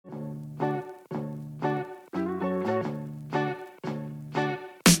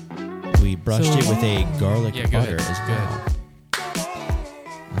brushed it with a garlic butter ahead. as well.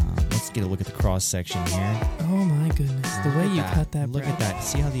 Let's get a look at the cross section here. Oh my goodness, the way you cut that Look bread. at that.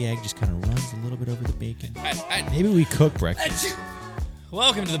 See how the egg just kind of runs a little bit over the bacon? Maybe we cook breakfast.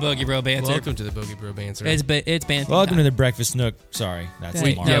 Welcome to the Bogey Bro Banter. Welcome to the Bogey Bro Banter. It's Banter. Welcome to the breakfast nook. Sorry, that's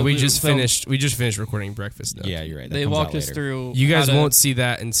Wait, tomorrow. yeah, we we- just so- finished. We just finished recording breakfast. Nook. Yeah, you're right. That They comes walked out us later. through. You guys how to- won't see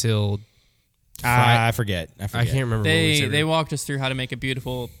that until I forget. I can't remember. what we said. They walked us through how to make a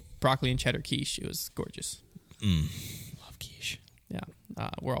beautiful broccoli and cheddar quiche. It was gorgeous. Love quiche. Yeah,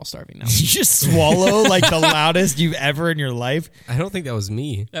 we're all starving now. You just swallow like the loudest you've ever in your life. I don't think that was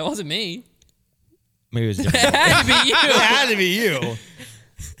me. That wasn't me. Maybe it was It different. had to be you. It had to be you.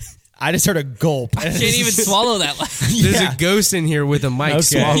 I just heard a gulp. I can't even swallow that loud. There's a ghost in here with a mic Okay.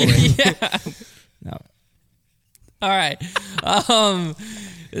 swallowing. Yeah. No. All right.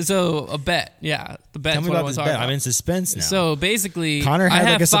 So a bet. Yeah, the bet's Tell me what I about want this to talk bet. about. I'm in suspense now. So basically, Connor had I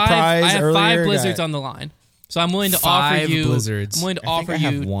like have a surprise I have earlier. 5 blizzards Got- on the line. So I'm willing to Five offer you. blizzards. I'm willing to I offer think I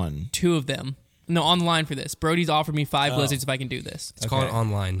have you one. 2 of them. No, on the line for this. Brody's offered me 5 blizzards if I can do this. It's called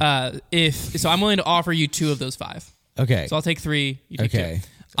online. I'm willing to offer you 2 of those 5. Okay. So I'll take 3. You take Okay.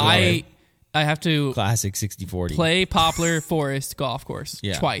 2. I have to Classic 60-40. play Poplar Forest Golf Course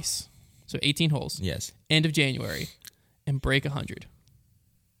Yeah. twice. So 18 holes. Yes. End of January, and break 100.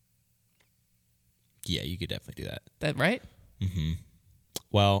 Yeah, you could definitely do that. That right?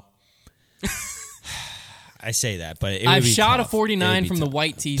 Well, I say that, but it would I've be shot tough. a 49 It would be from the tough.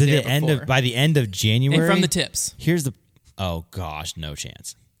 white tees To there the end before. of by the end of January. And from the tips. Here's the. Oh gosh, no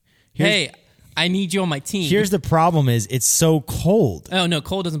chance. Hey, I need you on my team. Here's the problem: is it's so cold. Oh no,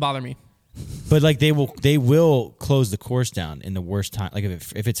 cold doesn't bother me. But like they will close the course down in the worst time. Like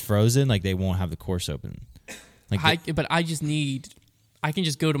if it's frozen, like they won't have the course open. Like But I just need. I can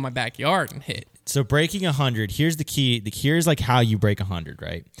just go to my backyard and hit. so breaking 100. Here's the key. Here's like how you break 100.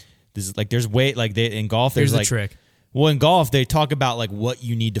 Right. This is like there's way like they in golf. Here's There's the like trick. Well, in golf they talk about like what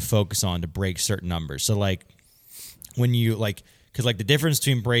you need to focus on to break certain numbers. So like when you like. Because like the difference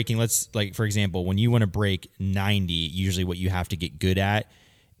between breaking, let's like for example, when you want to break 90, usually what you have to get good at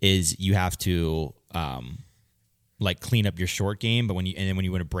is you have to like clean up your short game. But when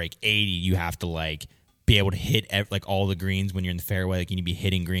you want to break 80, you have to like be able to hit like all the greens when you're in the fairway. Like you need to be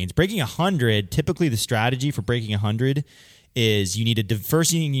hitting greens. Breaking 100, typically the strategy for breaking 100 is you need to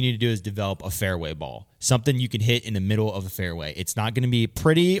first thing you need to do is develop a fairway ball, something you can hit in the middle of the fairway. It's not going to be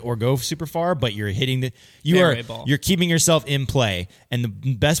pretty or go super far, but you're hitting Fairway ball. you're keeping yourself in play. And the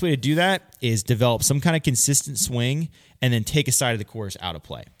best way to do that is develop some kind of consistent swing and then take a side of the course out of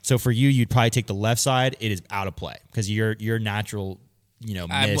play. So for you, you'd probably take the left side. It is out of play because your natural miss is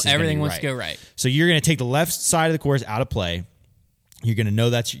gonna Everything be wants right. to go right. So you're going to take the left side of the course out of play. You're going to know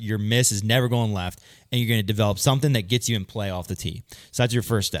that your miss is never going left, and you're going to develop something that gets you in play off the tee. So that's your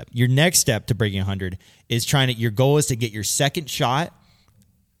first step. Your next step to breaking 100 is your goal is to get your second shot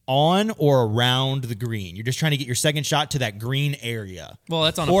on or around the green. You're just trying to get your second shot to that green area. Well,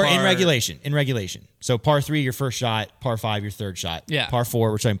 that's on a or par. in regulation. So par 3, your first shot. Par 5, your third shot. Yeah. Par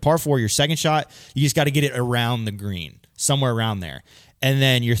 4, we're saying par 4, your second shot. You just got to get it around the green, somewhere around there. And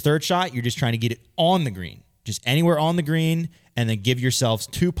then your third shot, you're just trying to get it on the green, just anywhere on the green, and then give yourselves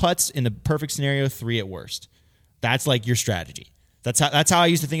 2 putts in the perfect scenario, 3 at worst. That's like your strategy. That's how I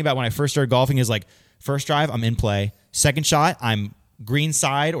used to think about when I first started golfing. Is like first drive, I'm in play. Second shot, I'm green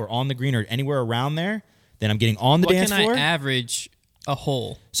side or on the green or anywhere around there. Then I'm getting on the What dance can floor. I average a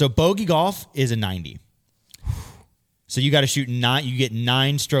hole? So bogey golf is a 90. So you got to shoot 9. You get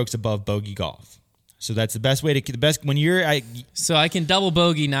 9 strokes above bogey golf. So that's the best way to when you're. So I can double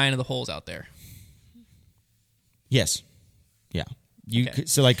bogey 9 of the holes out there. Yes. Yeah. Okay.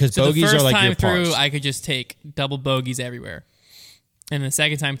 So like because So bogeys the first are like time your through, pars. I could just take double bogeys everywhere, and the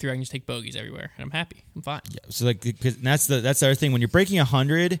second time through, I can just take bogeys everywhere, and I'm happy. I'm fine. So like cause that's the other thing when you're breaking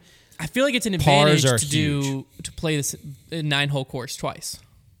 100. I feel like it's an Pars advantage are to play this 9-hole course twice.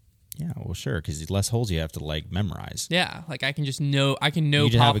 Yeah, well, sure, because there's less holes you have to like memorize. Yeah, like I can just know. I can know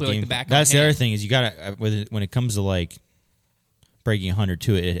You just have a Poplar like game the back. That's of the my other hand. thing is you gotta when it comes to like breaking 100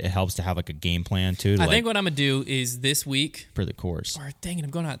 too. It helps to have like a game plan too. To I like, think what I'm gonna do is this week. for the course. Or dang it, I'm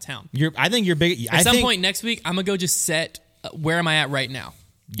going out of town. I think you're big. At some point next week, I'm gonna go just set where am I at right now.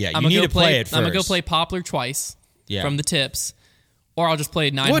 Yeah, you I'm gonna need go to play it first. I'm gonna go play Poplar twice. Yeah. From the tips, or I'll just play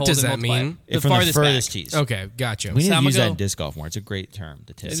 9 What holes. does and that multiply. mean? The from farthest the furthest back. tees. Okay, gotcha. We need So to I'm use gonna that go- in disc golf more. It's a great term.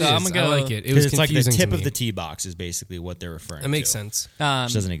 The tip. So It I'm is. gonna go- I like it. It Because was it's like the confusing tip to of me. the tee box is basically what they're referring to. That makes sense.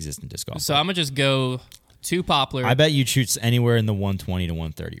 Which doesn't exist in disc golf. So I'm gonna just go to Poplar, I bet you shoot anywhere in the 120 to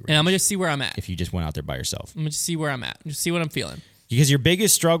 130 range and I'm gonna just see where I'm at. if you just went out there by yourself. I'm gonna just see where I'm at. Just see what I'm feeling. Because your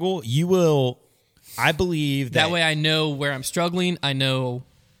biggest struggle, I believe That way, I know where I'm struggling. I know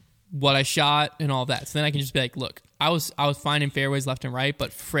what I shot and all that. So then I can just be like, look, I was finding fairways left and right,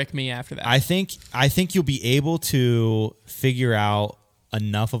 but frick me after that. I think you'll be able to figure out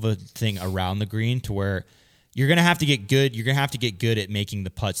enough of a thing around the green to where you're gonna have to get good. You're gonna have to get good at making the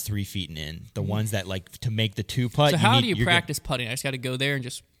putts 3 feet and in. The ones that like to make the 2 putt. So how do you practice putting? I just got to go there and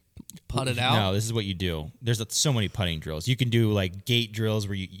just putt it out. No, this is what you do. There's so many putting drills. You can do like gate drills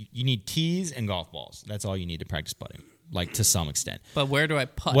where you need tees and golf balls. That's all you need to practice putting, like to some extent. But where do I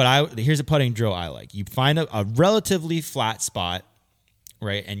putt? Here's a putting drill I like. You find a relatively flat spot,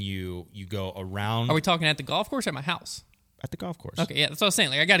 right, and you go around. Are we talking at the golf course or at my house? At the golf course. Okay, yeah, that's what I was saying.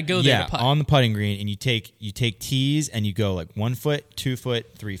 Like I got to go there to putt. On the putting green, and you take tees and you go like 1 foot, 2 foot,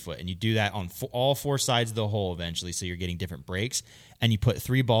 3 foot, and you do that on all 4 sides of the hole eventually. So you're getting different breaks, and you put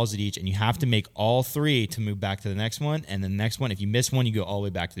 3 balls at each, and you have to make all 3 to move back to the next one, and then the next one. If you miss one, you go all the way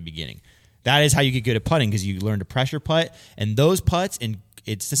back to the beginning. That is how you get good at putting because you learn to pressure putt, and those putts, and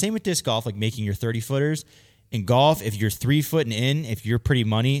it's the same with disc golf, like making your 30 footers. In golf, if you're 3 foot and in, if you're pretty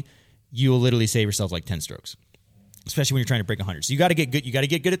money, you will literally save yourself like 10 strokes. Especially when you're trying to break 100. So you got to get good. You got to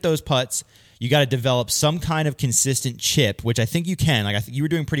get good at those putts. You got to develop some kind of consistent chip, which I think you can. Like I think you were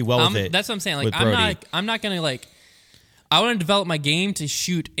doing pretty well with it. That's what I'm saying. Like I'm not gonna like. I want to develop my game to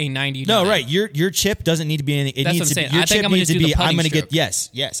shoot a 90. No, right. Your chip doesn't need to be anything. That's needs what I'm to saying. Your I think chip I'm gonna needs to do the be. I'm putting going to stroke. get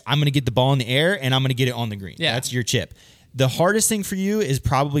yes. I'm going to get the ball in the air and I'm going to get it on the green. Yeah. That's your chip. The hardest thing for you is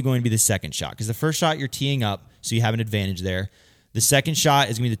probably going to be the second shot because the first shot you're teeing up, so you have an advantage there. The second shot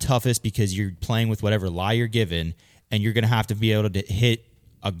is going to be the toughest because you're playing with whatever lie you're given. And you're going to have to be able to hit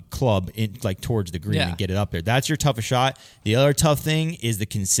a club in, like towards the green and get it up there. That's your toughest shot. The other tough thing is the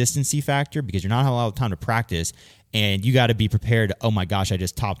consistency factor because you're not having a lot of time to practice, and you got to be prepared. Oh my gosh, I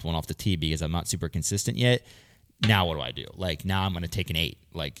just topped one off the tee because I'm not super consistent yet. Now what do I do? Like now I'm going to take an 8.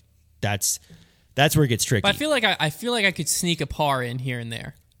 Like that's where it gets tricky. But I feel like I could sneak a par in here and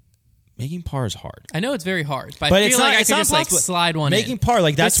there. Making par is hard. I know it's very hard, but I feel like I could just like slide one Making in. par,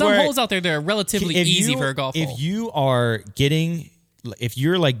 like that's There's some where holes out there that are relatively easy for a golf hole. If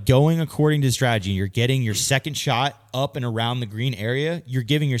you're like going according to the strategy, you're getting your second shot up and around the green area, you're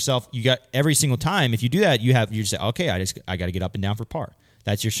giving yourself, you got every single time. If you do that, you just say, okay, I got to get up and down for par.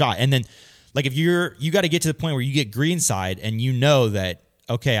 That's your shot. And then like if you got to get to the point where you get green side and you know that,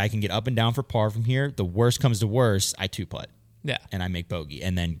 okay, I can get up and down for par from here. The worst comes to worst, I 2-putt. Yeah. And I make bogey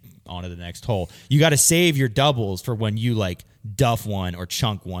and then on to the next hole. You got to save your doubles for when you like duff one or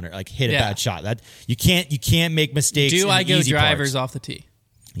chunk one or like hit a bad shot. That you can't make mistakes. Do I go easy drivers parts. off the tee?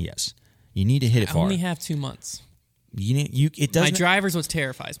 Yes. You need to hit it I far. only have 2 months. It doesn't. My driver's what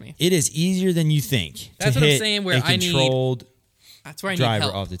terrifies me. It is easier than you think. That's to what I'm hit saying. Where a controlled that's where I need driver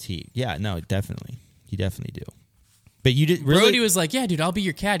help. off the tee. Yeah, no, definitely. You definitely do. But you did really. Brody was like, "Yeah, dude, I'll be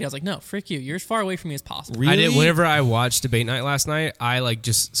your caddy." I was like, "No, frick you. You're as far away from me as possible." Really? I did. Whenever I watched debate night last night, I like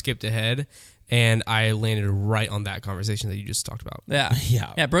just skipped ahead and I landed right on that conversation that you just talked about. Yeah,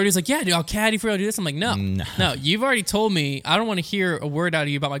 yeah. Brody's like, "Yeah, dude, I'll caddy for you. I'll do this." I'm like, "No, no. You've already told me. I don't want to hear a word out of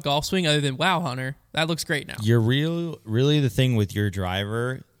you about my golf swing other than, wow, Hunter, that looks great now." You're really the thing with your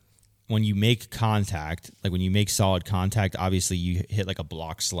driver. When you make contact, like when you make solid contact, obviously you hit like a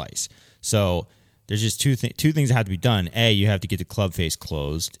block slice. So there's just two things that have to be done. A, you have to get the club face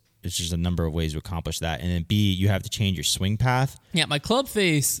closed. There's just a number of ways to accomplish that. And then B, you have to change your swing path. Yeah, my club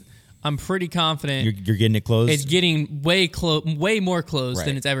face, I'm pretty confident. You're getting it closed? It's getting way more closed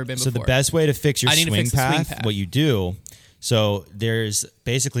than it's ever been before. So the best way to fix your swing path, what you do, so there's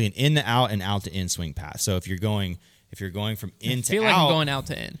basically an in to out and out to in swing path. So if you're going from in to out. I feel like I'm going out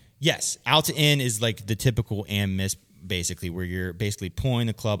to in. Yes, out to in is like the typical and miss, basically, where you're basically pulling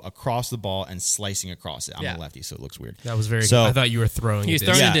the club across the ball and slicing across it. I'm a lefty, so it looks weird. That was very good. I thought you were throwing He was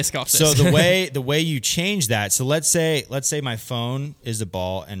throwing a disc off this. So the way you change that, so let's say my phone is the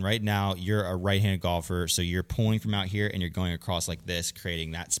ball, and right now you're a right-handed golfer, so you're pulling from out here and you're going across like this,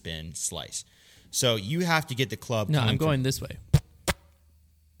 creating that spin slice. So you have to get the club. No, I'm going this way.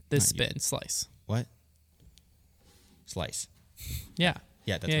 This spin slice. What? Slice. Yeah.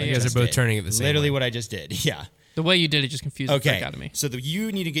 Yeah, that's what you guys are both turning it the same Literally way. what I just did. Yeah. The way you did it just confused the frick out of me. So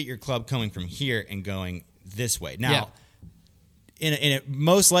you need to get your club coming from here and going this way. Now,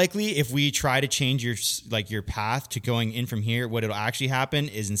 most likely, if we try to change your path to going in from here, what it'll actually happen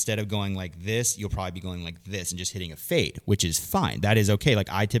is instead of going like this, you'll probably be going like this and just hitting a fade, which is fine. That is okay. Like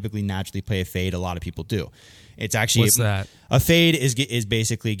I typically naturally play a fade. A lot of people do. It's actually What's that? A fade is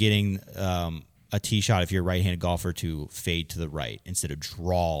basically getting a tee shot if you're a right-handed golfer to fade to the right instead of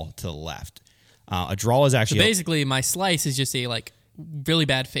draw to the left. A draw is actually... So basically, my slice is just a, like, really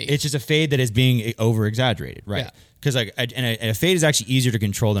bad fade. It's just a fade that is being over-exaggerated, right? Because a fade is actually easier to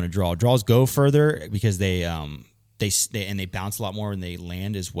control than a draw. Draws go further because they they bounce a lot more and they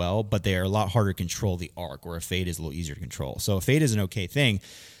land as well, but they are a lot harder to control the arc, where a fade is a little easier to control. So a fade is an okay thing.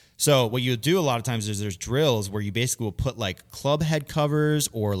 So what you'll do a lot of times is there's drills where you basically will put like club head covers,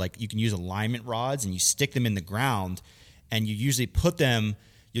 or like you can use alignment rods, and you stick them in the ground, and you'll usually put them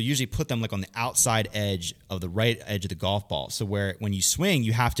like on the outside edge of the right edge of the golf ball. So where when you swing,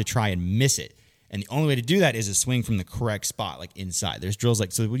 you have to try and miss it. And the only way to do that is to swing from the correct spot, like inside. There's drills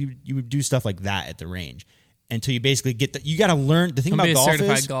like, so you would do stuff like that at the range until you basically get you got to learn. The thing about golf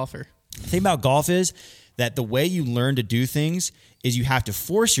certified golfer. The thing about golf is that the way you learn to do things is you have to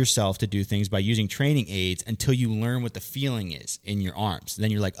force yourself to do things by using training aids until you learn what the feeling is in your arms.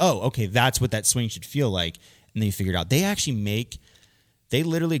 Then you're like, oh, okay, that's what that swing should feel like. And then you figure it out. They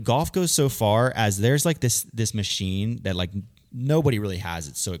literally, golf goes so far as there's like this machine that like nobody really has.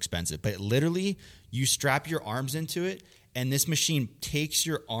 It's so expensive. But literally, you strap your arms into it, and this machine takes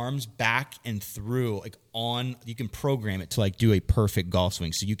your arms back and through, like you can program it to like do a perfect golf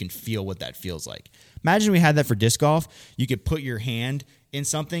swing so you can feel what that feels like. Imagine we had that for disc golf. You could put your hand in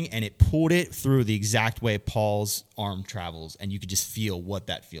something and it pulled it through the exact way Paul's arm travels, and you could just feel what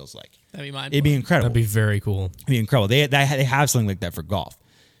that feels like. That'd be mind-blowing. It'd be incredible. That'd be very cool. It'd be incredible. They have something like that for golf,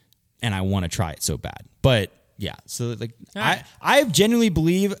 and I want to try it so bad. But yeah, so like right. I genuinely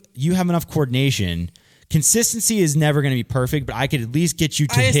believe you have enough coordination. Consistency is never going to be perfect, but I could at least get you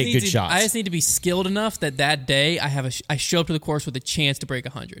to hit good shots. I just need to be skilled enough that day I show up to the course with a chance to break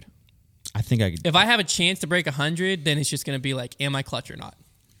 100. I think I could. If I have a chance to break 100, then it's just going to be like, am I clutch or not?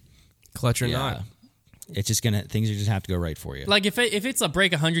 Clutch or not. It's just things are just have to go right for you. Like if it's a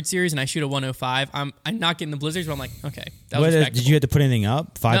break 100 series and I shoot a 105, I'm not getting the blizzards, but I'm like, okay, that was respectable. Did you have to put anything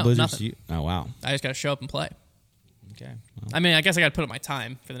up? 5 No, blizzards? nothing. Oh wow. I just got to show up and play. Okay. Well, I mean, I guess I got to put up my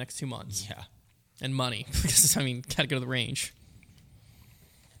time for the next 2 months. yeah. And money, because got to go to the range.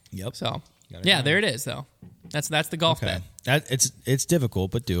 Yep. So yeah, there it is though. That's the golf bet. It's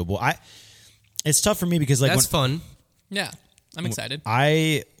difficult but doable. It's tough for me because like That's fun. Yeah, I'm excited.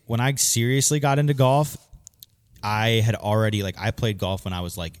 When I seriously got into golf, I had already I played golf when I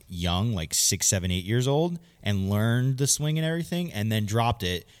was like young, like 6, 7, 8 years old, and learned the swing and everything, and then dropped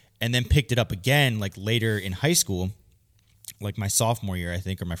it, and then picked it up again like later in high school, like my sophomore year I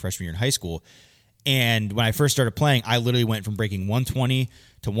think, or my freshman year in high school. And when I first started playing, I literally went from breaking 120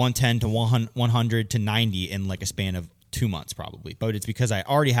 to 110 to 100 to 90 in like a span of 2 months probably. But it's because I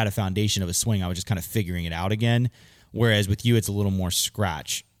already had a foundation of a swing. I was just kind of figuring it out again. Whereas with you, it's a little more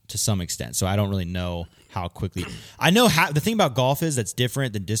scratch to some extent. So I don't really know how quickly. I know the thing about golf is that's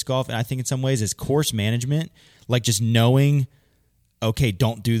different than disc golf, and I think in some ways is course management, like just knowing, okay,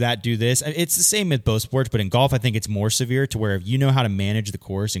 don't do that, do this. It's the same with both sports, but in golf, I think it's more severe to where if you know how to manage the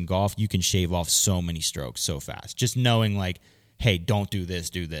course in golf, you can shave off so many strokes so fast. Just knowing like, hey, don't do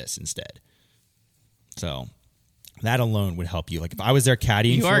this instead. So that alone would help you. Like if I was there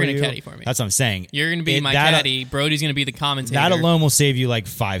caddying you for are you. Going to caddy for me. That's what I'm saying. You're going to be my caddy. Brody's going to be the commentator. That alone will save you like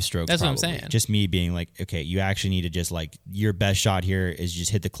 5 strokes. That's probably. what I'm saying. Just me being like, okay, you actually need to just like, your best shot here is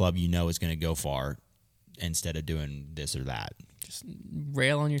just hit the club you know is going to go far instead of doing this or that. Just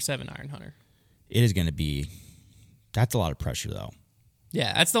rail on your 7-iron, Hunter. It is going to be, that's a lot of pressure though.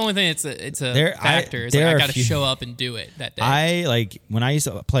 Yeah, that's the only thing. It's a factor. I got to show up and do it that day. When I used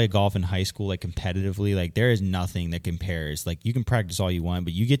to play golf in high school, like competitively, like there is nothing that compares. Like you can practice all you want,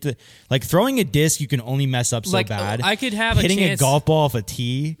 but you get to like throwing a disc, you can only mess up so bad. I could have hitting a chance. A golf ball off a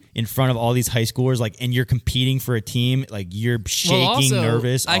tee in front of all these high schoolers, like, and you're competing for a team, like you're shaking,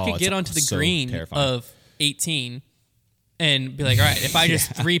 nervous. I could get onto the green terrifying. Of 18. And be like, all right, if I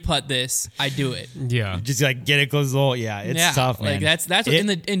just 3-putt this, I do it. Yeah, just like get it close to the hole. Yeah, it's tough, man. Like that's what,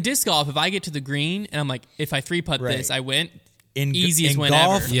 in disc golf. If I get to the green and I'm like, if I 3-putt this, I win. Easiest win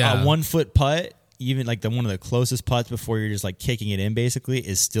golf, ever. Yeah, a 1-foot putt, even like one of the closest putts before you're just like kicking it in, basically,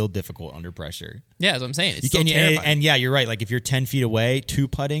 is still difficult under pressure. Yeah, that's what I'm saying. It's still terrifying. And yeah, you're right. Like if you're 10 feet away,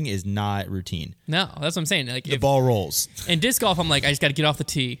 2-putting is not routine. No, that's what I'm saying. Like the ball rolls. In disc golf, I'm like, I just got to get off the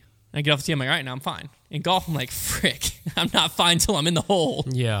tee. I get off the tee, I'm like, all right, now I'm fine. In golf, I'm like, frick, I'm not fine till I'm in the hole.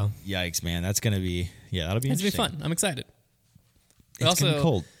 Yeah. Yikes, man. That's going to be, that'll be interesting. It's going to be fun. I'm excited. It's going to be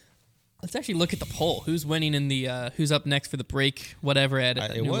cold. Let's actually look at the poll. Who's winning in the, who's up next for the break, whatever, at New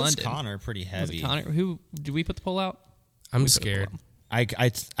London. It was Connor pretty heavy. Was it Connor? Who, did we put the poll out? I'm scared.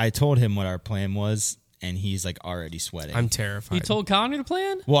 I told him what our plan was, and he's like already sweating. I'm terrified. You told Connor the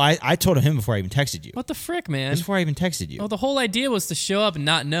plan? Well, I told him before I even texted you. What the frick, man? Before I even texted you. Oh, the whole idea was to show up and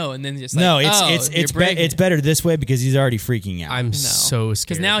not know, and then just like, no, it's better this way because he's already freaking out. I'm so scared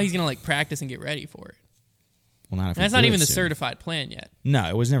because now he's gonna like practice and get ready for it. Well, not if that's not even the certified plan yet. No,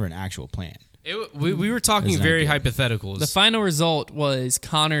 it was never an actual plan. We were talking very hypotheticals. The final result was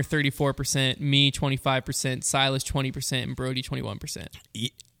Connor 34%, me 25%, Silas 20%, and Brody 21%.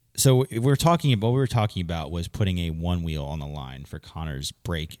 So what we were talking about was putting a one wheel on the line for Connor's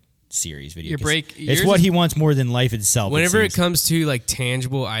break series video. It's what he wants more than life itself. Whenever it comes to like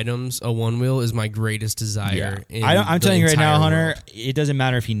tangible items, a one wheel is my greatest desire. Yeah. I'm telling you right now, Hunter, it doesn't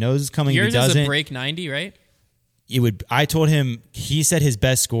matter if he knows it's coming. Yours if he doesn't, is a break 90, right? It would. I told him, he said his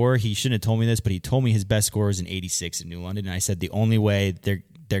best score. He shouldn't have told me this, but he told me his best score is an 86 in New London, and I said the only way they're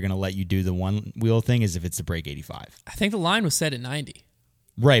going to let you do the one wheel thing is if it's the break 85. I think the line was set at 90.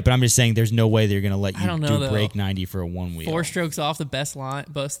 Right, but I'm just saying there's no way they're going to let you do though. break 90 for a one wheel. 4 strokes off the best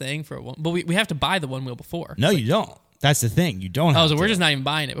thing for a one. But we have to buy the one wheel before. No, you don't. That's the thing. You don't have so to. we're just not even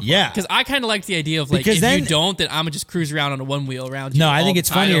buying it before. Yeah. Because I kind of like the idea of like, Because if then- you don't, then I'm going to just cruise around on a one wheel around you. No, I think all it's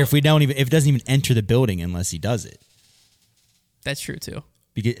the time. funnier if it doesn't even enter the building unless he does it. That's true too.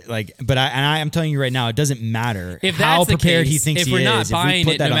 Because, I'm telling you right now, it doesn't matter If how that's the prepared case, he thinks if he we're is. not If we buying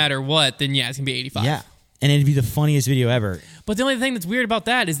put it that no on- matter what, then yeah, it's going to be 85. Yeah, and it'd be the funniest video ever. But the only thing that's weird about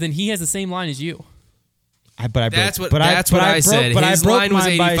that is then he has the same line as you. That's what I said. His line was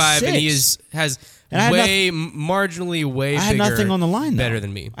 85, and he has marginally way I had bigger, nothing on the line. better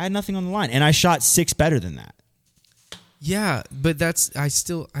than me. I had nothing on the line, and I shot 6 better than that. Yeah, but I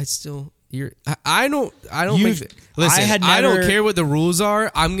don't You've- think. Listen, I had I don't never- care what the rules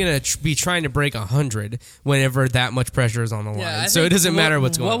are. I'm gonna be trying to break 100 whenever that much pressure is on the line. I So it think doesn't matter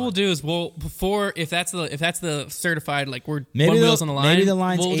what's going on. What we'll do is if that's the certified like we're Maybe one wheels on the line. Maybe the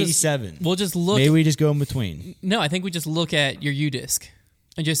line's we'll 87. We'll just look. Maybe we just go in between. No, I think we just look at your U-disc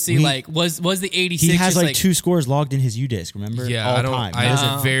and just see was the 86. He has just like 2 scores logged in his U-disc. Remember? Yeah, all I don't. time.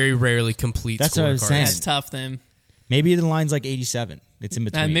 I very rarely complete. That's what I was scorecards. saying. That's tough then. Maybe the line's like 87. It's in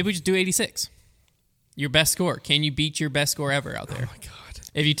between. Maybe we just do 86. Your best score. Can you beat your best score ever out there? Oh my god!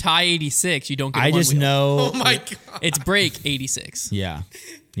 If you tie 86, you don't get. I one just wheel. know. Oh my god! It's break 86. Yeah,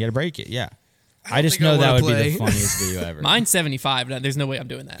 you got to break it. Yeah, I just think I know that wanna would be play. the funniest video ever. Mine's 75. There's no way I'm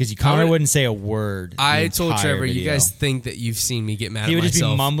doing that. Because Connor wouldn't say a word. I the told entire Trevor, you video. guys think that you've seen me get mad He at would just be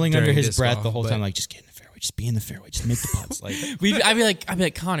myself mumbling under during his disc breath golf, the whole but- time, like, just get in the fairway, just be in the fairway, just make the putts. Like, I'd be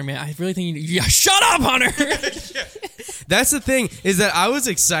like, Connor, man, I really think you shut up, Hunter. That's the thing, is that I was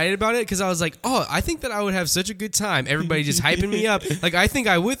excited about it because I was like, oh, I think that I would have such a good time. Everybody just hyping me up. Like, I think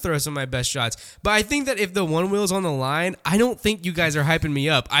I would throw some of my best shots. But I think that if the one wheel's on the line, I don't think you guys are hyping me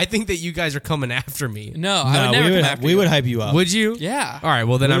up. I think that you guys are coming after me. No, I would never come after we you. would hype you up. Would you? Yeah. All right,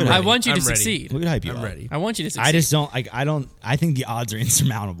 well, then We I'm would. ready. I want you to I'm ready. succeed. We would hype you I'm up. ready. I want you to succeed. I just don't, I think the odds are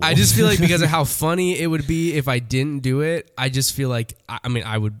insurmountable. I just feel like because of how funny it would be if I didn't do it, I just feel like,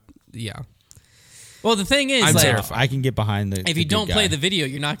 I would, yeah. Well, the thing is, I'm like, terrified. I can get behind the if you don't play the video,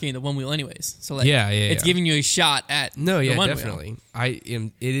 you're not getting the one wheel anyways. So, like, Yeah, it's giving you a shot at No, the yeah, one definitely.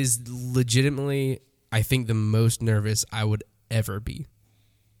 It is legitimately, I think, the most nervous I would ever be.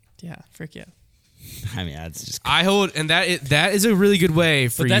 wheel. Yeah, frick yeah. I mean, that's just. I hold, and that is a really good way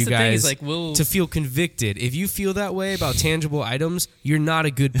for But that's you the thing guys is, like, to feel convicted. If you feel that way about tangible items, you're not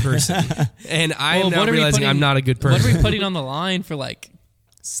a good person. And I am now realizing I'm not a good person. What are we putting on the line for, like,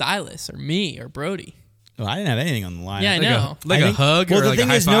 Silas or me or Brody? Well, I didn't have anything on the line. Yeah, I know. Like I a think- hug Well, or the like a thing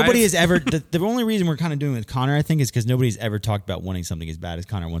high is, nobody five? has ever. The only reason we're kind of doing it with Connor, I think, is because nobody's ever talked about wanting something as bad as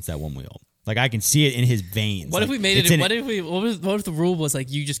Connor wants that one wheel. Like, I can see it in his veins. What if Like, we made it's it? in What if the rule was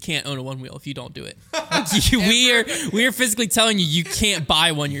like you just can't own a one wheel if you don't do it? Like, we are physically telling you can't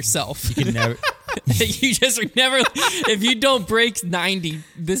buy one yourself. You can never. You just are never. If you don't break 90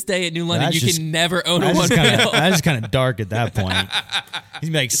 this day at New London, That's you just- can never own a That's one just kinda- wheel. that's just kind of dark at that point. He's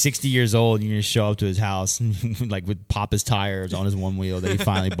gonna be like 60 years old, and you're gonna show up to his house and like with Papa's tires on his one wheel that he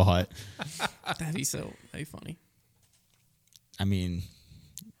finally bought. That'd be funny. I mean,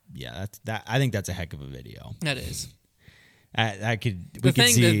 yeah, that. I think that's a heck of a video. That is. I could. The We could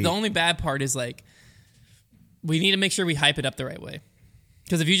thing, see. the only bad part is like we need to make sure we hype it up the right way.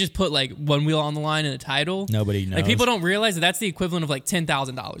 Because if you just put like one wheel on the line in a title, Nobody knows. Like people don't realize that that's the equivalent of like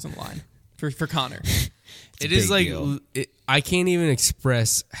 $10,000 on the line for Connor. It is big like deal. I can't even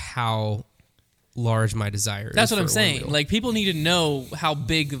express how large my desire is. That's what for I'm a saying. one-wheel. Like people need to know how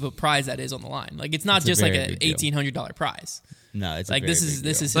big of a prize that is on the line. Like it's not It's a just like very an big deal. $1,800 prize. No, it's a Like very this is big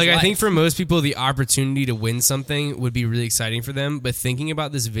this deal. is his Like I life. think for most people, the opportunity to win something would be really exciting for them. But thinking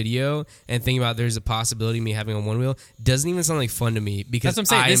about this video and thinking about there's a possibility of me having a one wheel doesn't even sound like fun to me because That's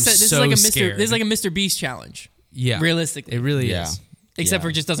what I'm saying. I'm This is so like a scared. This is like a Mr. Beast challenge. Yeah, realistically. it really Yeah. is. Except Yeah. for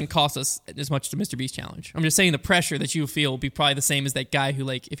it just doesn't cost us as much as the Mr. Beast challenge. I'm just saying the pressure that you feel will be probably the same as that guy who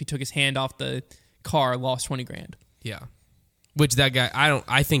like if he took his hand off the car lost $20,000. Yeah. Which that guy,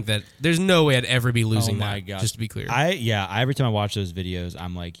 I think that there's no way I'd ever be losing Oh my that. gosh. Just to be clear, Every time I watch those videos,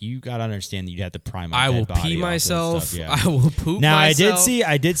 I'm like, you gotta understand that you'd have to prime. I will pee myself. I will poop. Now myself.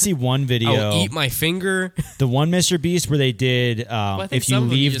 I did see one video. I will eat my finger. The one Mr. Beast where they did if you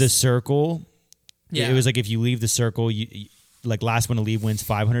leave the circle. Yeah. It was like if you leave the circle, you like last one to leave wins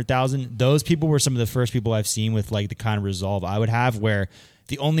 500,000. Those people were some of the first people I've seen with like the kind of resolve I would have, where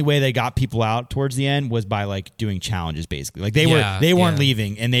the only way they got people out towards the end was by like doing challenges, basically. Like they weren't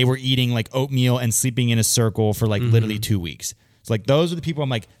leaving, and they were eating like oatmeal and sleeping in a circle for like literally 2 weeks. So like those are the people I'm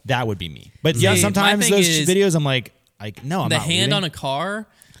like, that would be me. But yeah, sometimes those videos I'm like no, I'm the not hand leaving. on a car.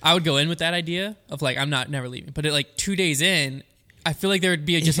 I would go in with that idea of like I'm never leaving. But at like 2 days in, I feel like there would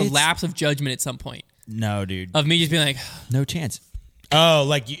be just a lapse of judgment at some point No, dude, of me just being like, no chance. Oh,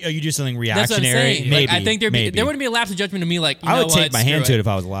 like you do something reactionary? that's what I'm saying. Maybe. Like, I think there wouldn't be a lapse of judgment of me like, I would take my hand to it if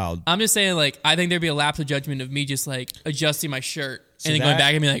I was allowed. I'm just saying, like, I think there'd be a lapse of judgment of me just like adjusting my shirt and then going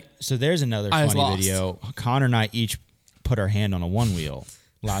back and be like, so there's another I was funny lost. video. Connor and I each put our hand on a one wheel.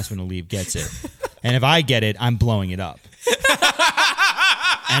 Last one to leave gets it. And if I get it, I'm blowing it up.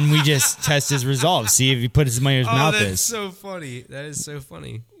 And we just test his resolve. See if he put his money in his mouth. That's so funny. That is so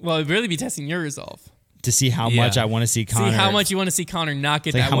funny. well, it'd really be testing your resolve. To see how much I want to see Connor. See how much you want to see Connor not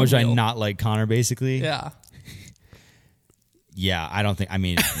get like that how one much I wheel. not like Connor, basically. Yeah. Yeah, I don't think. I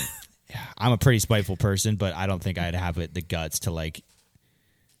mean, I'm a pretty spiteful person, but I don't think I'd have the guts to like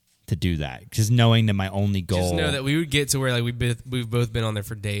to do that. Because knowing that my only goal, Just know that we would get to where like we've both been on there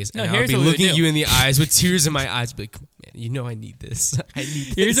for days, No, and I would here's be what we would looking at do. you in the eyes with tears in my eyes, be like, come on, man, you know I need this. I need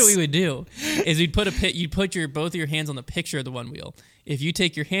this. Here's what we would do: is you'd put both of your hands on the picture of the one wheel. If you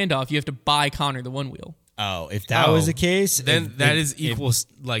take your hand off, you have to buy Connor the one wheel. oh, if that was the case, then that is equal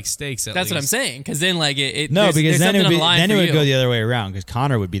like stakes. That's what I'm saying. Because then, like, No, because then it then would go the other way around. Because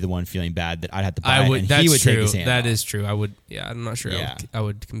Connor would be the one feeling bad that I'd have to buy I it, would. and That's he would true. take his hand That off. is true. I would. Yeah, I'm not sure. Yeah. I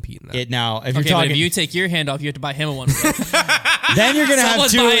would compete in that. Now, if you're Okay, talking, but if you take your hand off, you have to buy him a one wheel. then you're gonna have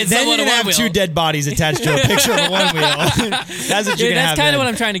Someone's two. buying Then you're someone a gonna have one two wheel. dead bodies attached to a picture of a one wheel. That's what you're Yeah, gonna that's have. kind of what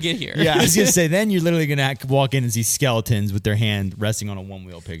then. I'm trying to get here. Yeah, I was gonna say. Then you're literally gonna walk in and see skeletons with their hand resting on a one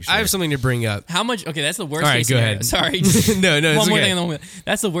wheel picture. I have something to bring up. How much? Okay, that's the worst All right, case go scenario. ahead. Sorry. No, it's One more okay. thing on the one wheel.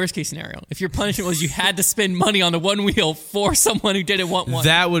 That's the worst case scenario. If your punishment was you had to spend money on the one wheel for someone who didn't want one.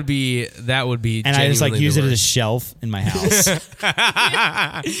 That would be. and I just like genuinely use the it as a worst. shelf in my house.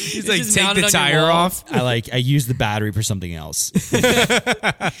 He's like just take mounted the on your tire wall. off. I use the battery for something else.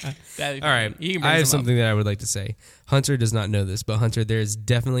 That'd be All right, fine. You can bring I have some up. something that I would like to say. Hunter does not know this, but Hunter, there is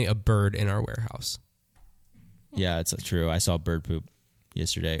definitely a bird in our warehouse. Yeah, it's true. I saw bird poop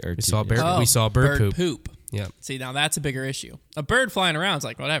yesterday. We saw bird. We saw bird poop. Yeah. See, now that's a bigger issue. A bird flying around is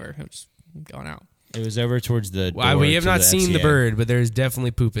like whatever. It's just going out. It was over towards the. Well, door we have to not the seen the FCA. bird, but there's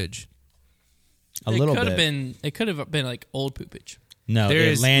definitely poopage. A little bit. It could have been like old poopage. No, There it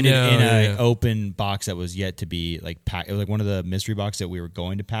is- landed no, in an yeah. open box that was yet to be like packed. It was like one of the mystery boxes that we were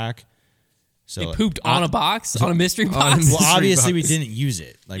going to pack. So It pooped on a box, on a mystery box. Well, obviously we box. didn't use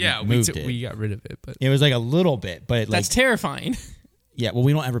it. Like Yeah, we moved we got rid of it, but it was like a little bit, but like That's terrifying. yeah. Well,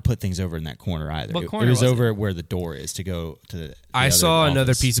 we don't ever put things over in that corner either. What It corner was was over where the door is to go to the. I other saw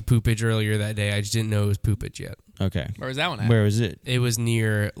another office. piece of poopage earlier that day. I just didn't know it was poopage yet. Okay, Where was that one at? where was it? It was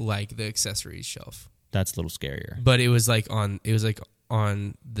near like the accessories shelf, That's a little scarier. but it was like on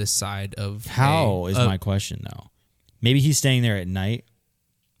the side of How is my question though? Maybe he's staying there at night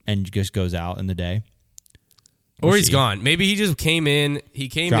and just goes out in the day. or he's see. gone. Maybe he just came in. He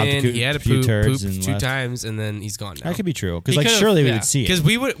came Dropped in. a He had a few poop turds and 2 left. times, and then he's gone now. That could be true because He like could've- surely we yeah. would see it. Because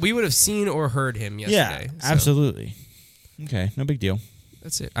we would have seen or heard him yesterday. Yeah, so absolutely. Okay, no big deal.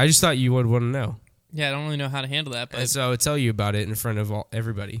 That's it. I just thought you would want to know, Yeah, I don't really know how to handle that, but and so I would tell you about it in front of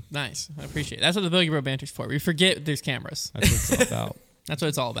everybody. nice. I appreciate it. That's what the Boogie Bro Banter's for. We forget there's cameras. That's what it's all about. That's what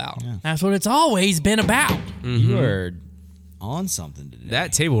it's all about. Yeah. That's what it's always been about. You are on something today.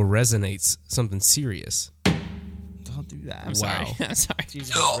 That table resonates something serious. Don't do that. I'm sorry. I'm sorry.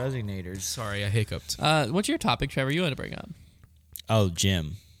 Jesus, resignators. Sorry, I hiccuped. What's your topic, Trevor? You want to bring up? Oh,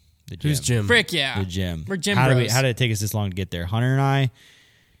 Jim. The gym. Who's Jim? Frick yeah. The gym. We're gym how bros. How did it take us this long to get there? Hunter and I.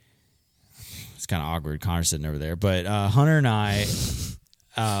 It's kind of awkward. Connor's sitting over there, but Hunter and I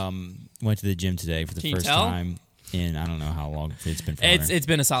went to the gym today for the Can you first tell? time in I don't know how long it's been for Hunter. It's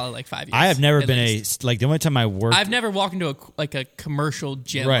been a solid like 5 years. I have never at been least. like the only time I worked. I've never walked into a commercial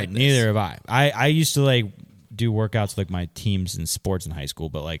gym. right. Like this. Neither have I. I used to like do workouts with like my teams in sports in high school,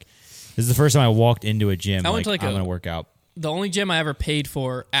 but like this is the first time I walked into a gym. I went to, like, I'm a- gonna work out. The only gym I ever paid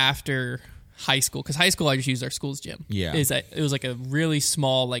for after high school, because high school I just used our school's gym. Yeah. It was like a really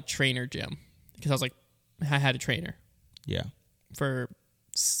small like trainer gym because I was like I had a trainer Yeah. for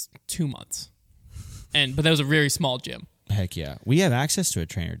 2 months, but that was a very small gym. Heck yeah. We have access to a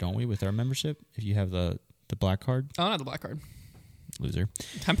trainer, don't we, with our membership? If you have the black card. Oh, not the black card. Loser.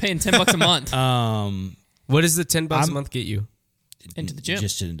 I'm paying $10 a month. What does the $10 a month get you? Into the gym.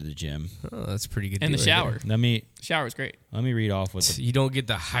 Just into the gym. Oh, that's a pretty good. And the deal shower. right Let me Shower's great. read off what the, You don't get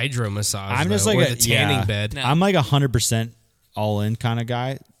the hydro massage. I'm just though, like or a- the tanning yeah. bed. No. I'm like 100% all in kind of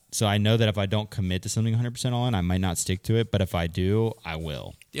guy. So I know that if I don't commit to something 100% all in, I might not stick to it. But if I do, I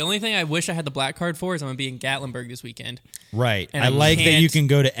will. The only thing I wish I had the black card for is I'm going to be in Gatlinburg this weekend. Right. And I I like that can't- you can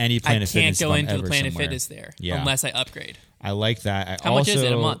go to any I Planet can't Fitness. go if I'm into the ever Planet somewhere. Fitness there Yeah. unless I upgrade. I like that. How much is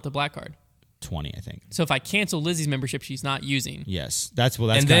it a month, the black card? 20, I think. So if I cancel Lizzie's membership she's not using. Yes. That's And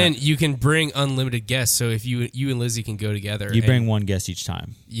kinda, then you can bring unlimited guests. So if you and Lizzie can go together. you and- bring one guest each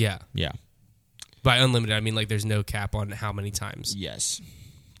time. Yeah. Yeah. By unlimited, I mean like there's no cap on how many times. Yes.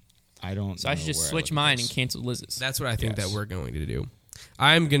 I don't So I should just switch mine and cancel Liz's. That's what I think Yes. that we're going to do.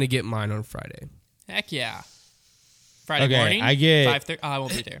 I'm going to get mine on Friday. Heck yeah. Friday Okay, morning? I get- 5:30. Oh, I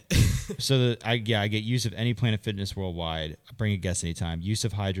won't be there. So I get use of any Planet Fitness worldwide. I bring a guest anytime. Use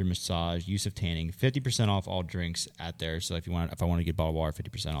of hydro massage. Use of tanning. 50% off all drinks at there. So if I want to get bottled water,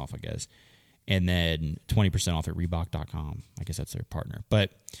 50% off, I guess. And then 20% off at Reebok.com. I guess that's their partner.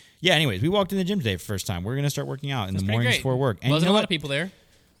 But yeah, anyways, we walked in the gym today for the first time. We're gonna start working out in That's the pretty mornings great. before work. And Wasn't you know a lot what? of people there.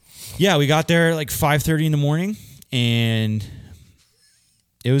 Yeah, we got there like 5:30 in the morning, and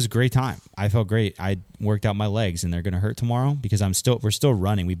it was a great time. I felt great. I worked out my legs, and they're gonna hurt tomorrow because we're still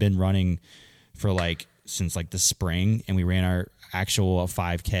running. We've been running for since the spring, and we ran our actual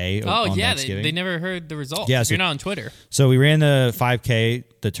 5K. Oh, on yeah. Thanksgiving. They never heard the results. Yeah, If so- you're not on Twitter. So we ran the 5K,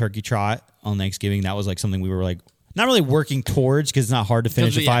 the turkey trot on Thanksgiving. That was something we were not really working towards because it's not hard to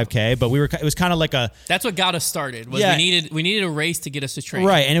finish a Yeah. 5K, but it was kind of like a That's what got us started. Was Yeah. we needed a race to get us to train.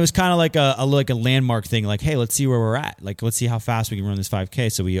 right, and it was kind of like a landmark thing. Like, hey, let's see where we're at. Let's see how fast we can run this 5K.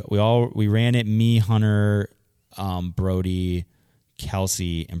 So we ran it. Me, Hunter, Brody,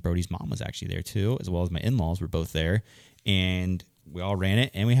 Kelsey, and Brody's mom was actually there too, as well as my in-laws were both there, and we all ran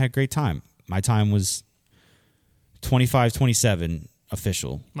it, and we had a great time. My time was 25:27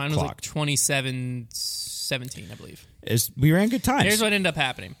 official. Mine was clock. 27:17, I believe. We ran good times. Here's what ended up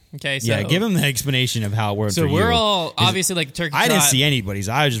happening. Okay, so yeah, give him the explanation of how it worked. So for we're you. all obviously like turkey I trot. didn't see anybody's.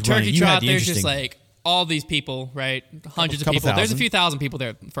 I was just running. Turkey You had trot. the There's just interesting. all these people, right? Hundreds Couple of people. There's a thousand. few thousand people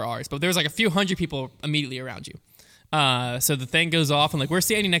there for ours, but there's a few hundred people immediately around you. So the thing goes off, and we're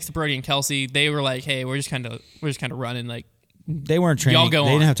standing next to Brody and Kelsey. They were like, "Hey, we're just kind of running." They weren't training. Y'all go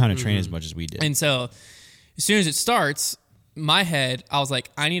they on. didn't have time to train as much as we did. And so as soon as it starts, my head, I was like,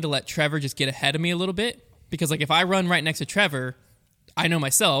 I need to let Trevor just get ahead of me a little bit because if I run right next to Trevor, I know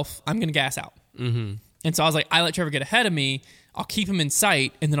myself, I'm going to gas out. Mm-hmm. And so I was like, I let Trevor get ahead of me. I'll keep him in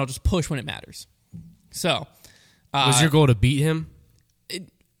sight, and then I'll just push when it matters. So Was your goal to beat him?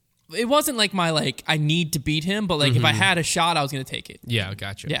 it wasn't I need to beat him, but if I had a shot, I was going to take it. Yeah,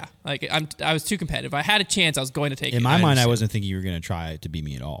 gotcha. Yeah, I was too competitive. If I had a chance, I was going to take it. In my mind, I understand. wasn't thinking you were going to try to beat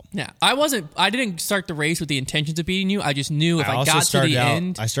me at all. Yeah, I didn't start the race with the intentions of beating you. I just knew if I also got to started the out,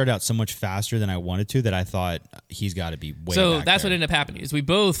 end. I started out so much faster than I wanted to that I thought he's got to be way. So back that's there. what ended up happening is we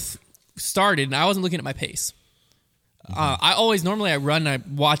both started, and I wasn't looking at my pace. Normally I run and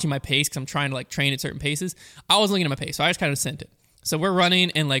I'm watching my pace because I'm trying to train at certain paces. I wasn't looking at my pace, so I just kind of sent it. So we're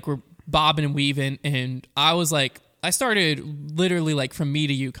running and we're bobbing and weaving, and I was I started literally from me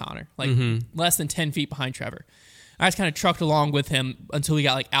to you, Connor, less than 10 feet behind Trevor. I just kind of trucked along with him until we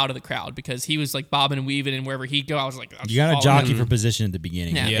got out of the crowd because he was bobbing and weaving, and wherever he'd go, I was I'll You got to follow jockey him. for position at the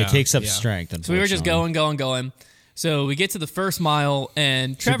beginning. Yeah. Yeah. It takes up Yeah. strength. So we were just going. So we get to the first mile,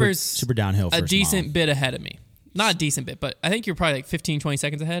 and Trevor's super downhill a first decent mile. bit ahead of me. Not a decent bit, but I think you're probably 15, 20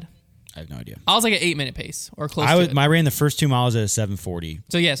 seconds ahead. I have no idea. I was an 8-minute pace or close to it. I ran the first 2 miles at a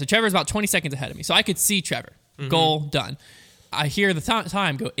 7:40. So Trevor's about 20 seconds ahead of me. So I could see Trevor. Goal, done. I hear the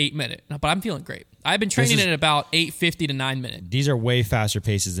time go 8 minute, but I'm feeling great. I've been training at about 8:50 to 9 minute. These are way faster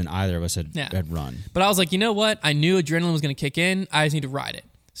paces than either of us had run. But I was like, you know what? I knew adrenaline was going to kick in. I just need to ride it.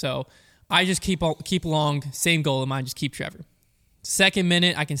 So I just keep along. Same goal of mine. Just keep Trevor. Second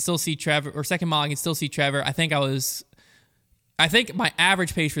minute, I can still see Trevor. Or second mile, I can still see Trevor. I think my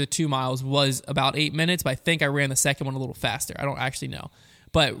average pace for the 2 miles was about 8 minutes, but I think I ran the second one a little faster. I don't actually know.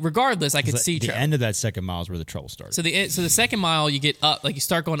 But regardless, I could see the Trevor. end of that second mile is where the trouble starts. So the second mile, you get up, you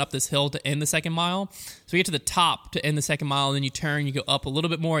start going up this hill to end the second mile. So you get to the top to end the second mile, and then you turn, you go up a little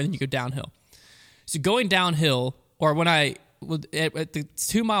bit more, and then you go downhill. So going downhill, or when at the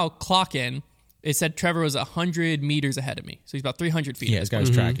 2 mile clock in, it said Trevor was 100 meters ahead of me. So he's about 300 feet. yeah, this guy was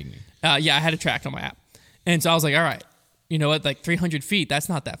tracking me. Yeah, I had it tracked on my app. And so I was like, all right, you know what? 300 feet, that's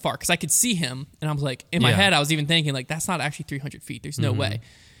not that far. Because I could see him. And I was like, in my Yeah. head, I was even thinking, that's not actually 300 feet. There's no way.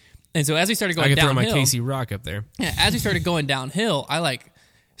 And so as we started I going could throw downhill, my Casey Rock up there. yeah, as we started going downhill, I like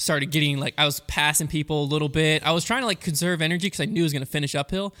started getting like I was passing people a little bit. I was trying to like conserve energy because I knew I was going to finish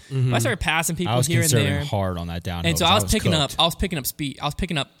uphill. But I started passing people I was here and conserving there. hard on that downhill. And so I was picking cooked. up speed. I was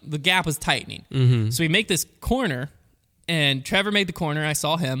picking up, the gap was tightening. So we make this corner, and Trevor made the corner. I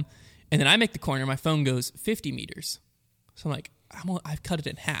saw him. And then I make the corner. My phone goes 50 meters. So I'm like, I've cut it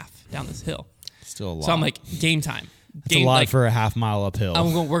in half down this hill. Still a lot. So I'm like, game time. That's a lot for a half mile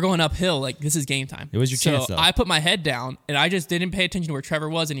uphill. We're going uphill. Like, this is game time. It was your chance, So though. I put my head down, and I just didn't pay attention to where Trevor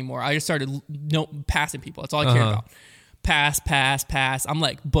was anymore. I just started passing people. That's all I cared about. Pass. I'm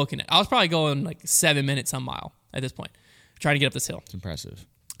like booking it. I was probably going like 7 minutes a mile at this point, trying to get up this hill. It's impressive.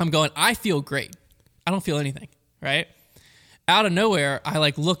 I'm going, I feel great. I don't feel anything, right? Out of nowhere, I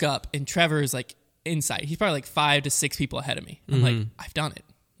like look up, and Trevor is like inside. He's probably like 5 to 6 people ahead of me. I'm like, I've done it.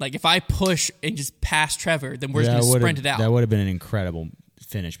 Like, if I push and just pass Trevor, then we're just going to sprint it out. That would have been an incredible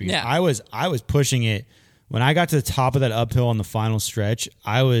finish because Yeah. I was pushing it. When I got to the top of that uphill on the final stretch,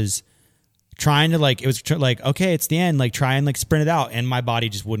 I was trying to like, it was like, okay, it's the end. Like, try and like sprint it out. And my body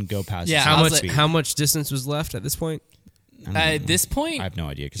just wouldn't go past Yeah, it. I How was much? like- How much distance was left at this point? At this point, I have no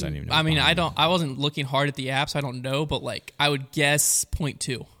idea because I didn't even know. I mean, behind me. I wasn't looking hard at the app, so I don't know, but like, I would guess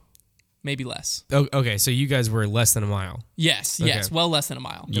 0.2, maybe less. Oh, okay, so you guys were less than a mile. Yes, well less than a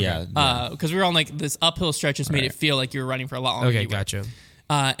mile. Yeah. Because we were on like this uphill stretch, just made it feel like you were running for a lot longer. Okay, than you were. gotcha.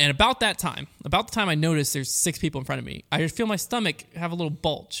 And about the time I noticed there's 6 people in front of me, I just feel my stomach have a little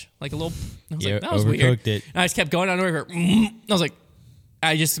bulge, like a little. I was Yeah, like, that was overcooked weird. it. And I just kept going down the river. I was like,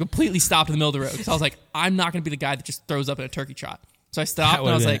 I just completely stopped in the middle of the road because I was like, I'm not going to be the guy that just throws up in a turkey trot. So I stopped That and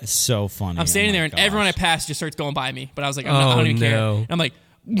would I was have like, been so funny. I'm standing Oh my there and everyone I gosh. pass just starts going by me. But I was like, I don't even care. no. And I'm like,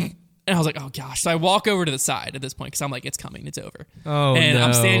 and I was like, oh gosh. So I walk over to the side at this point because I'm like, it's coming, it's over. Oh, and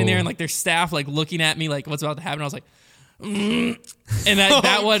I'm no. standing there and like there's staff like looking at me like what's about to happen. I was like, and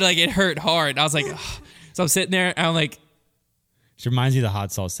that one like it hurt hard. I was like, ugh. So I'm sitting there and I'm like reminds me of the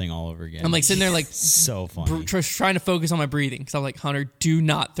hot sauce thing all over again. I'm like sitting there like so funny. trying to focus on my breathing because I'm like, Hunter, do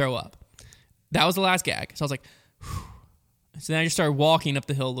not throw up. That was the last gag. So I was like, whew. So then I just started walking up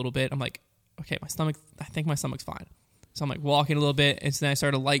the hill a little bit. I'm like, okay, I think my stomach's fine. So I'm like walking a little bit, and so then I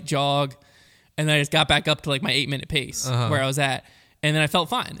started a light jog, and then I just got back up to like my 8-minute pace where I was at, and then I felt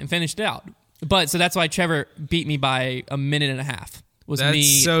fine and finished it out. But so that's why Trevor beat me by a minute and a half. Was That's me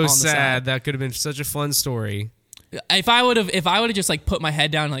so on the sad. side. That could have been such a fun story. If I would have just like put my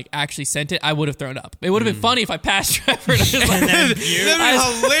head down and like actually sent it, I would have thrown up. It would have been funny if I passed Trevor. And I was like, That'd be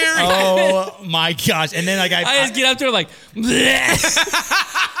hilarious. Oh my gosh! And then like I just get up to her like,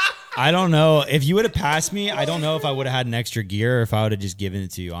 I don't know if you would have passed me. I don't know if I would have had an extra gear or if I would have just given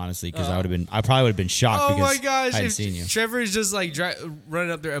it to you, honestly, because I probably would have been shocked Oh because my gosh! I hadn't If seen you. Trevor is just like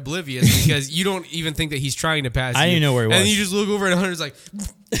running up there oblivious because you don't even think that he's trying to pass. I didn't you. know where he And was. then you just look over and Hunter's like,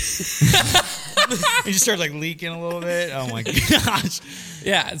 He just started like leaking a little bit. Oh my gosh!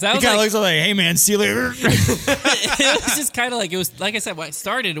 yeah. So that He was kind of like, looks like, "Hey man, see you later." it was just kind of like, it was like I said when I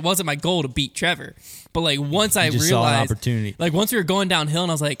started, it wasn't my goal to beat Trevor, but like once I just saw an realized opportunity. like once we were going downhill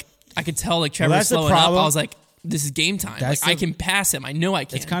and I was like, I could tell like Trevor's that's the slowing up. problem. I was like, this is game time. That's Like I the- can pass him. I know I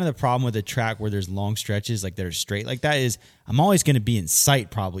can. It's kind of the problem with a track where there's long stretches like that are straight like that is I'm always going to be in sight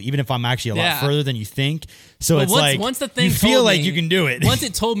probably even if I'm actually a lot Yeah. further than you think. So But it's like once the thing you feel told like me- you can do it. Once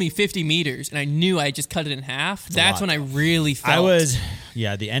it told me 50 meters and I knew I just cut it in half, that's lot. when I really felt. I was, the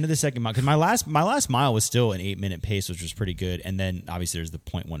end of the second mile because my last mile was still an 8-minute pace, which was pretty good, and then obviously there's the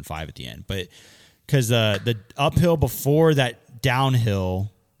 0.15 at the end. But because the uphill before that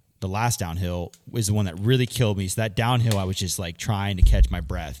downhill, the last downhill was the one that really killed me. So that downhill, I was just like trying to catch my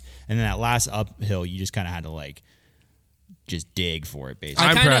breath, and then that last uphill, you just kind of had to like just dig for it, basically.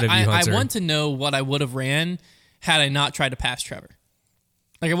 I'm proud of you, I Hunter. want to know what I would have ran had I not tried to pass Trevor.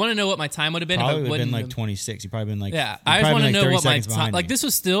 Like I want to know what my time would have been Probably if I would have wouldn't been like have- 26. You probably been like Yeah, you'd I just probably want to been, know 30 what my seconds time. behind Like me. this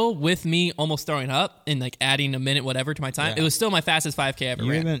was still with me almost throwing up and like adding a minute whatever to my time. Yeah. It was still my fastest 5K I ever You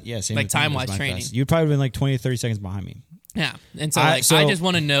would ran. have been same like with me. It time was wise my training. fastest. You'd probably been like 20 to 30 seconds behind me. Yeah, and so I- like so- I just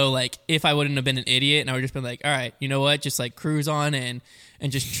want to know like if I wouldn't have been an idiot and I would just been like, all right, you know what, just like cruise on and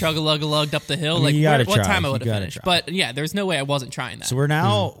just chug a lugged up the hill. mean, Like you gotta what try. time I You would have gotta finished. try. But yeah, there's no way I wasn't trying that. So we're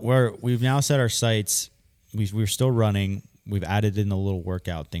now we've now set our sights. We're still running. We've added in a little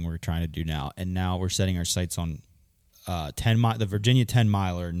workout thing we're trying to do now, and now we're setting our sights on 10 the Virginia 10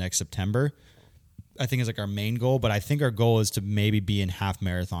 miler next September. I think is like our main goal, but I think our goal is to maybe be in half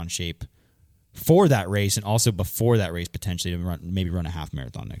marathon shape for that race, and also before that race potentially to run a half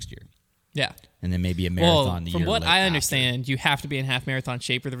marathon next year, yeah. and then maybe a marathon the from year what late I after understand, you have to be in half marathon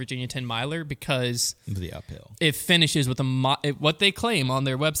shape for the Virginia 10 miler because the uphill. it finishes with what they claim on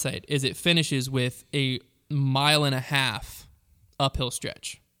their website is it finishes with a 1.5 mile uphill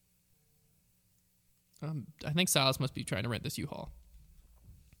stretch. I think Silas must be trying to rent this U-Haul.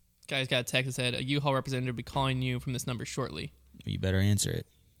 Guy's got a text that said, a U-Haul representative will be calling you from this number shortly. You better answer it.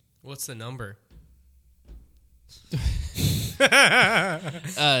 What's the number?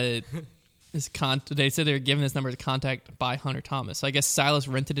 They said they were giving this number to contact by Hunter Thomas. So I guess Silas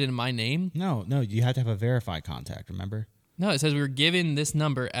rented it in my name. No, you have to have a verified contact, remember? No, it says we were given this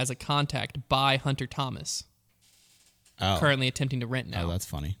number as a contact by Hunter Thomas. Oh. Currently attempting to rent now. Oh, that's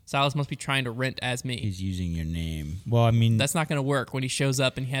funny. Silas must be trying to rent as me. He's using your name. Well, I mean... That's not going to work when he shows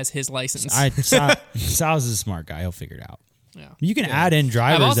up and he has his license. Sal's is a smart guy. He'll figure it out. Yeah. You can add in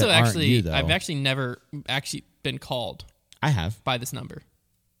drivers that aren't you, though. I've actually never been called I have. by this number.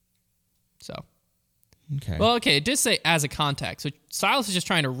 So... Okay. Well, okay, it did say as a contact. So Silas is just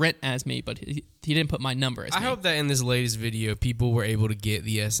trying to rent as me, but he didn't put my number as me. I hope that in this latest video, people were able to get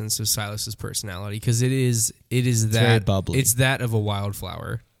the essence of Silas's personality, because it is that very bubbly. It's that of a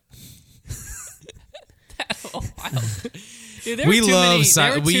wildflower. Dude, We love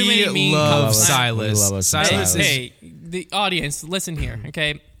Silas. Silas. Silas is Hey, the audience, listen here,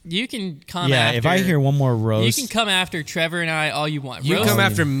 okay? You can come yeah, after... if I hear one more roast... You can come after Trevor and I all you want. You Roast- come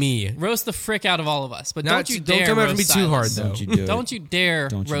after me. Roast the frick out of all of us, but Don't come after me too hard, though. Don't you do it. Don't you dare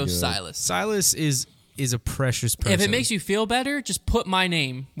Don't you roast do it. Silas. Silas is a precious person. If it makes you feel better, just put my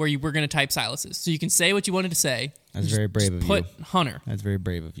name where you were going to type Silas's. So you can say what you wanted to say. That's very brave of you. Put Hunter. That's very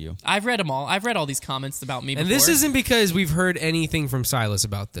brave of you. I've read them all. I've read all these comments about me before. And this isn't because we've heard anything from Silas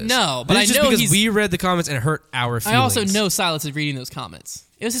about this. No, but This is I just know because he's- we read the comments and it hurt our feelings. I also know Silas is reading those comments.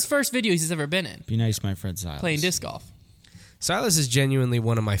 It was his first video he's ever been in, Be nice, my friend Silas. playing disc golf. Silas is genuinely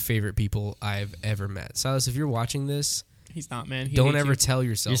one of my favorite people I've ever met. Silas, if you're watching this, He's not, man. He don't hates ever you. tell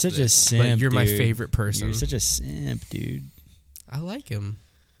yourself You're such this, a simp, but you're my dude. favorite person. You're such a simp, dude. I like him.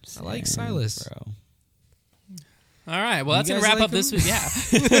 I like Simp, Silas. bro. All right, well, You that's going to guys wrap like up this him? week.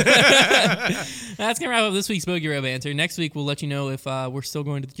 Yeah. That's going to wrap up this week's Bogey Row Banter. Next week, we'll let you know if we're still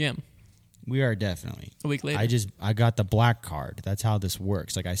going to the gym We are definitely. a week later. I got the black card. That's how this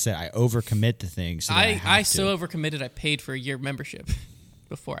works. Like I said, I overcommit to things. So that I have to. so overcommitted, I paid for a year membership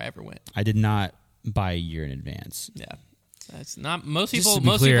before I ever went. I did not buy a year in advance. Yeah. That's not most Just people. to be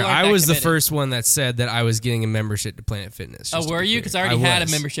Most clear, people aren't I that was the committed. first one that said that I was getting a membership to Planet Fitness. Oh, just to were be you? clear. Because I already had a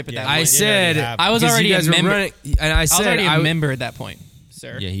was. membership at that Yeah, I point. said have- I was because already you guys a were member. running, and I I was said already a member at that point,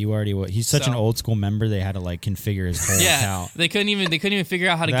 sir. Yeah, he already was. He's such an So- old school member. They had to like configure his whole Yeah, account. they couldn't even figure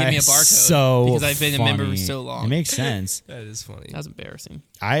out how to give me a That's barcode so because I've been a member for funny. so long. It makes sense. that is funny. That was embarrassing.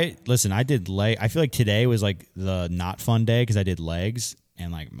 I did leg. I feel like today was like the not fun day because I did legs,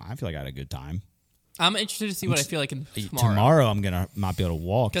 and like I feel like I had a good time. I'm interested to see what I feel like in Tomorrow I'm gonna not be able to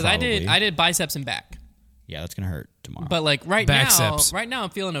walk because I probably. did biceps and back, Yeah, that's gonna hurt tomorrow. but like right Backceps. now I'm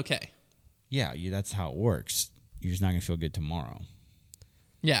feeling okay. yeah, that's how it works. You're just not gonna feel good tomorrow.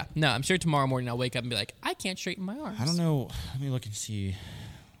 Yeah, no, I'm sure tomorrow morning I'll wake up and be like, I can't straighten my arms. I don't know. Let me look and see.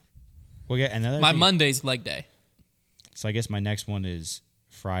 We'll get another. My thing- Monday's leg day. So I guess my next one is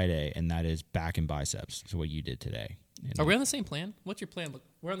Friday, and that is back and biceps. So what you did today. And Are we on the same plan? What's your plan?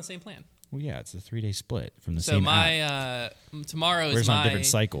 We're on the same plan. Well, yeah, it's a 3-day split from the So same my app. tomorrow We're is just on a my different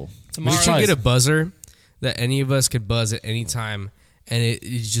cycle. tomorrow. We should get a buzzer that any of us could buzz at any time, and it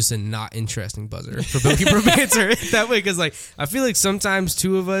is just a not interesting buzzer for Bogey Pro Banter. That way, because like I feel like sometimes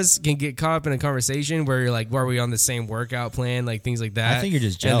two of us can get caught up in a conversation where you're like, "Are we on the same workout plan?" Like things like that. I think you're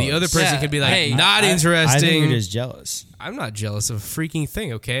just And the jealous. other person Yeah. could be like, Hey, "Not interesting." I think you're just jealous. I'm not jealous of a freaking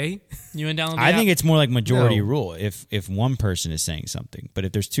thing. Okay, You and download the I think app? it's more like majority No. rule. If one person is saying something, but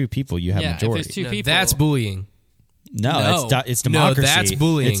if there's two people, you have Yeah, if majority. there's two No, people. that's bullying. No, No. it's No, democracy. that's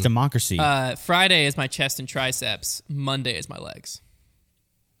bullying. It's democracy. Friday is my chest and triceps. Monday is my legs.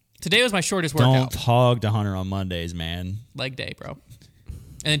 Today was my shortest Don't workout. hog the hunter on Mondays, man. Leg day, bro.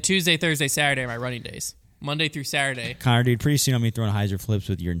 And then Tuesday, Thursday, Saturday are my running days. Monday through Saturday. Connor, dude, pretty soon I'm gonna be throwing hyzer flips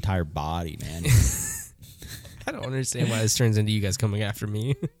with your entire body, man. I don't understand why this turns into you guys coming after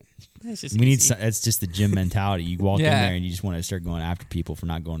me. It's just we need. easy. It's just the gym mentality. You walk in Yeah. there and you just want to start going after people for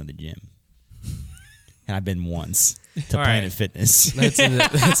not going to the gym. And I've been once to All Planet right. Fitness. That's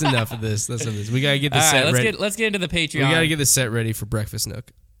enough of this. That's enough of this. We gotta get the All set right, ready. let's get into the Patreon. We gotta get the set ready for Breakfast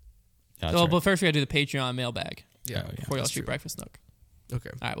Nook. That's well, right. but first we gotta do the Patreon mailbag Yeah. Oh, yeah. before y'all that's shoot true. breakfast nook. Okay.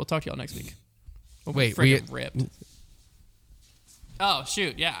 All right, we'll talk to y'all next week. We'll Wait, be freaking ripped. Oh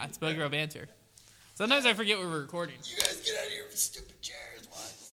shoot, yeah, it's Bogey Row Banter. Sometimes I forget we were recording. You guys get out of here with stupid chair.